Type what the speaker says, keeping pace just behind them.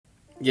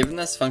given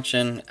this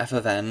function f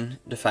of n,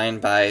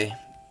 defined by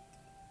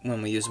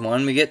when we use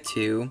 1 we get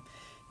 2,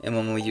 and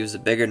when we use a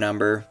bigger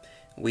number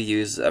we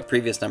use a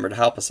previous number to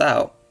help us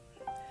out,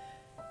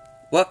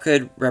 what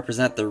could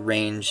represent the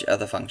range of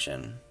the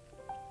function?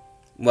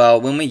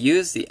 Well, when we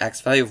use the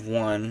x value of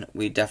 1,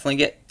 we definitely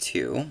get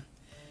 2.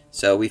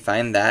 So we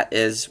find that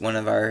is one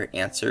of our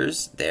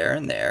answers there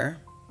and there.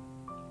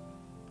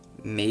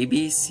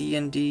 Maybe C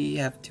and D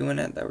have 2 in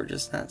it that we're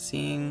just not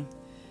seeing.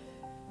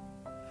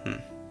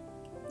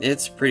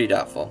 It's pretty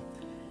doubtful.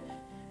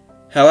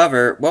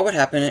 However, what would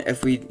happen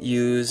if we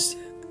used,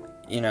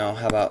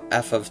 how about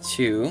f of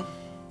 2?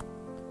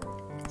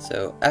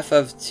 So f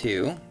of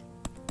 2,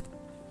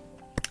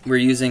 we're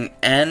using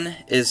n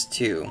is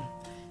 2.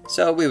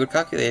 So we would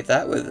calculate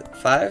that with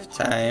 5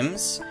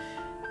 times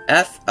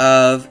f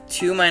of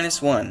 2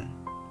 minus 1.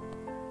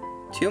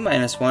 2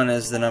 minus 1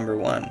 is the number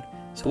 1.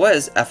 So what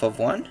is f of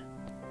 1?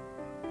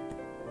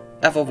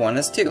 F of 1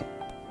 is 2.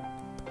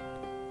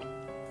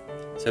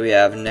 So we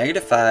have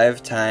negative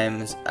 5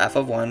 times f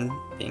of 1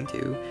 being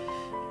 2,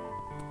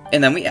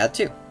 and then we add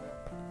 2.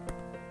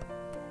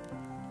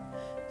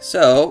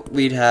 So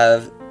we'd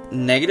have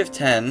negative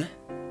 10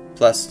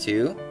 plus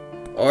 2,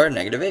 or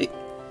negative 8.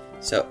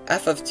 So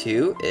f of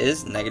 2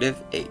 is negative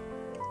 8.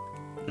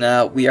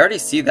 Now we already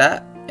see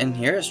that in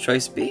here as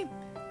choice B,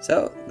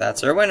 so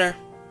that's our winner.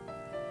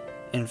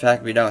 In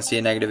fact, we don't see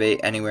a negative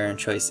 8 anywhere in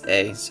choice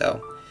A,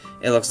 so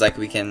it looks like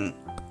we can,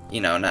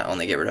 not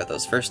only get rid of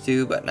those first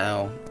two, but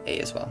now A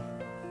as well.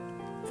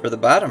 For the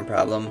bottom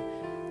problem,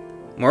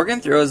 Morgan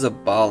throws a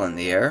ball in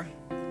the air,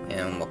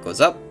 and what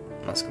goes up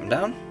must come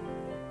down.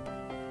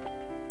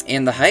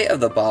 And the height of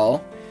the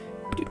ball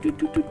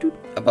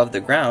above the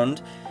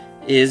ground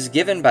is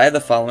given by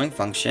the following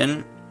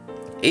function,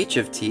 h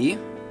of t,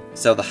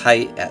 so the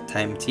height at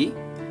time t,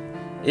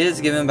 is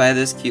given by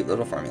this cute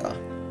little formula,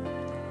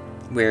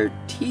 where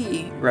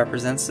t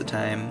represents the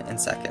time in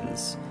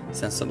seconds,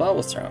 since the ball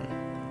was thrown.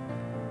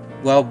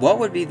 Well, what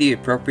would be the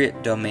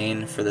appropriate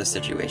domain for this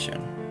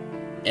situation?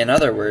 In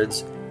other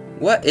words,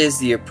 what is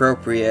the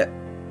appropriate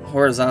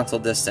horizontal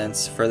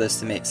distance for this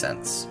to make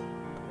sense?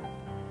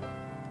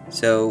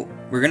 So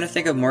we're going to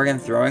think of Morgan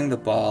throwing the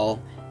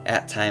ball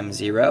at time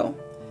 0.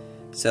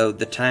 So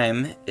the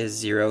time is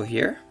 0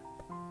 here.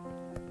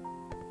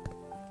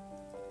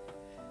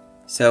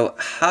 So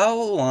how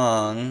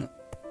long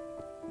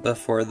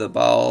before the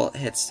ball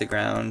hits the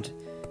ground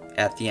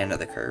at the end of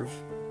the curve?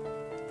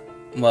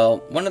 Well,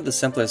 one of the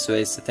simplest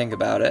ways to think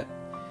about it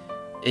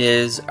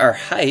is our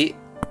height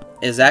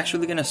is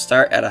actually going to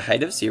start at a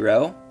height of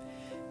 0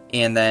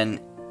 and then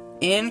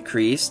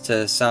increase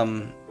to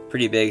some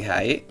pretty big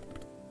height,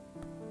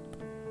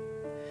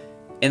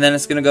 and then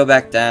it's going to go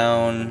back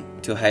down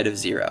to a height of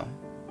 0.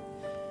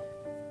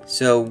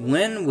 So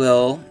when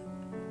will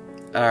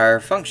our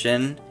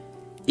function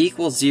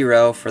equal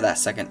 0 for that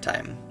second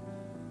time?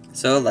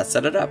 So let's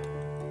set it up.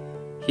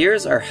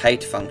 Here's our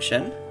height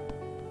function.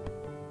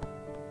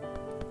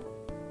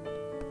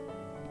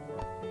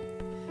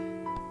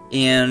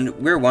 And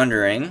we're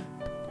wondering,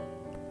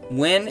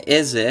 when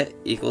is it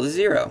equal to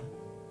 0?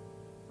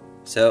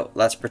 So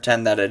let's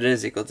pretend that it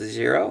is equal to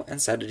 0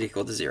 and set it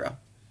equal to 0.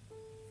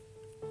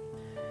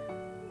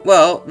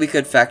 Well, we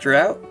could factor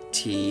out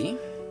t,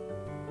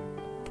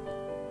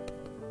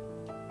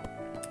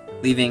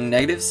 leaving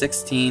negative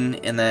 16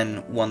 and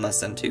then 1 less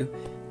than 2,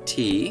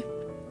 t,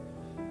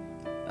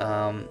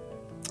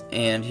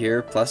 and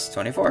here plus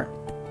 24.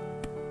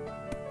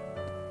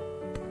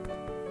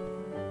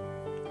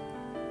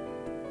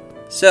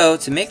 So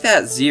to make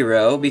that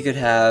 0, we could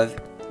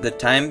have the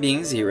time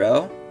being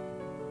 0.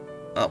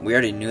 Oh, we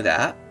already knew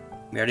that.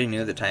 We already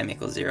knew the time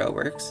equals 0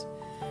 works.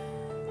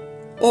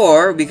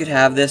 Or we could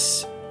have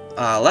this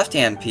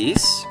left-hand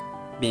piece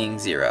being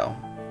 0.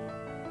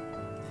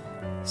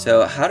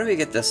 So how do we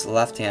get this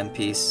left-hand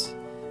piece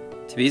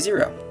to be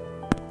 0?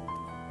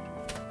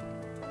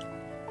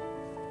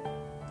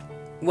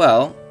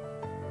 Well,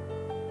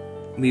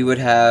 we would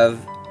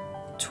have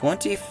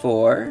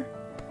 24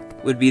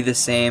 would be the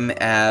same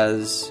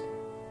as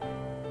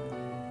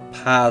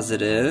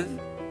positive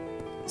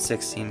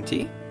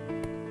 16t.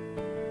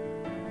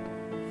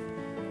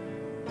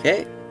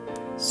 Okay,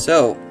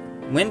 so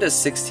when does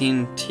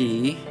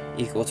 16t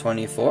equal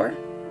 24?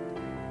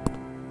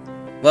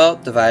 Well,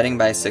 dividing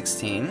by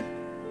 16,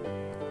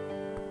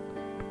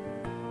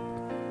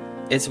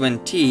 it's when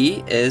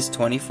t is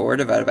 24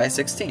 divided by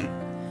 16.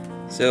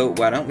 So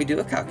why don't we do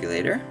a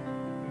calculator?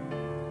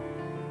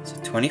 So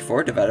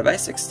 24 divided by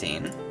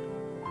 16.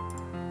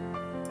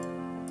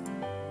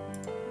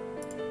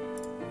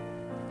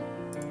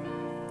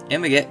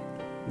 And we get,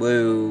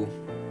 whoa,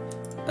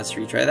 let's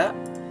retry that.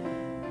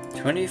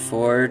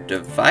 24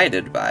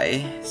 divided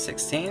by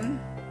 16,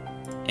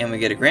 and we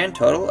get a grand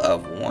total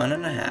of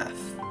 1.5.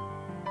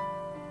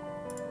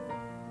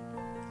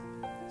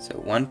 So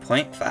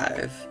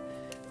 1.5,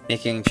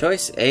 making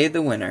choice A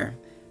the winner.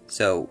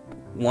 So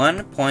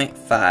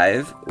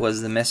 1.5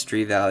 was the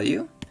mystery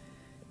value,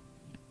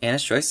 and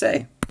it's choice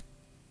A.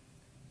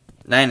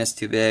 9 is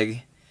too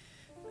big.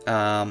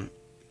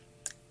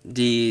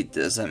 D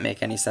doesn't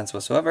make any sense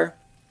whatsoever.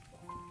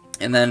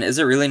 And then, is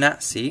it really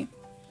not C?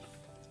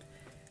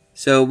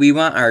 So we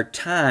want our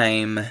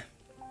time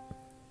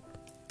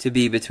to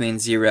be between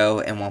 0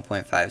 and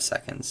 1.5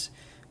 seconds.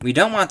 We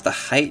don't want the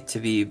height to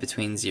be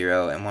between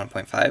 0 and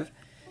 1.5.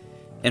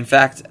 In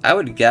fact, I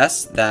would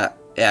guess that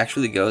it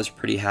actually goes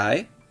pretty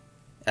high,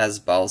 as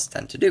balls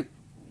tend to do.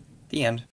 The end.